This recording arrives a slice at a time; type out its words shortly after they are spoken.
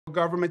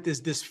government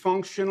is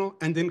dysfunctional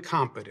and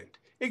incompetent.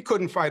 It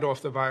couldn't fight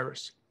off the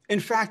virus. In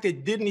fact,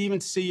 it didn't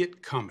even see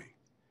it coming.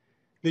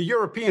 The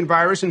European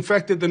virus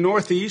infected the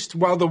Northeast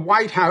while the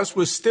White House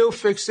was still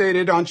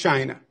fixated on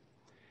China.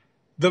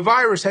 The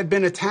virus had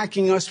been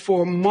attacking us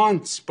for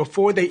months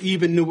before they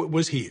even knew it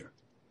was here.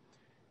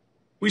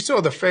 We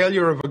saw the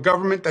failure of a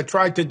government that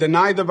tried to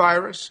deny the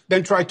virus,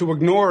 then tried to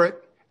ignore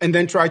it, and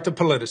then tried to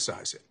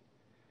politicize it.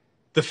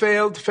 The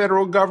failed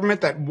federal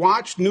government that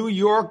watched New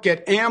York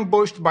get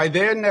ambushed by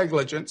their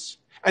negligence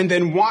and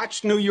then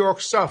watched New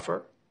York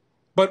suffer,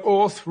 but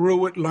all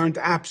through it learned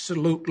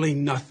absolutely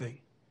nothing.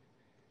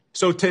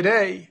 So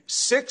today,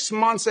 6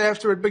 months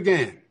after it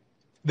began,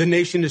 the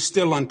nation is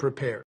still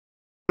unprepared.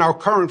 Our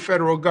current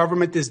federal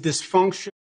government is dysfunctional.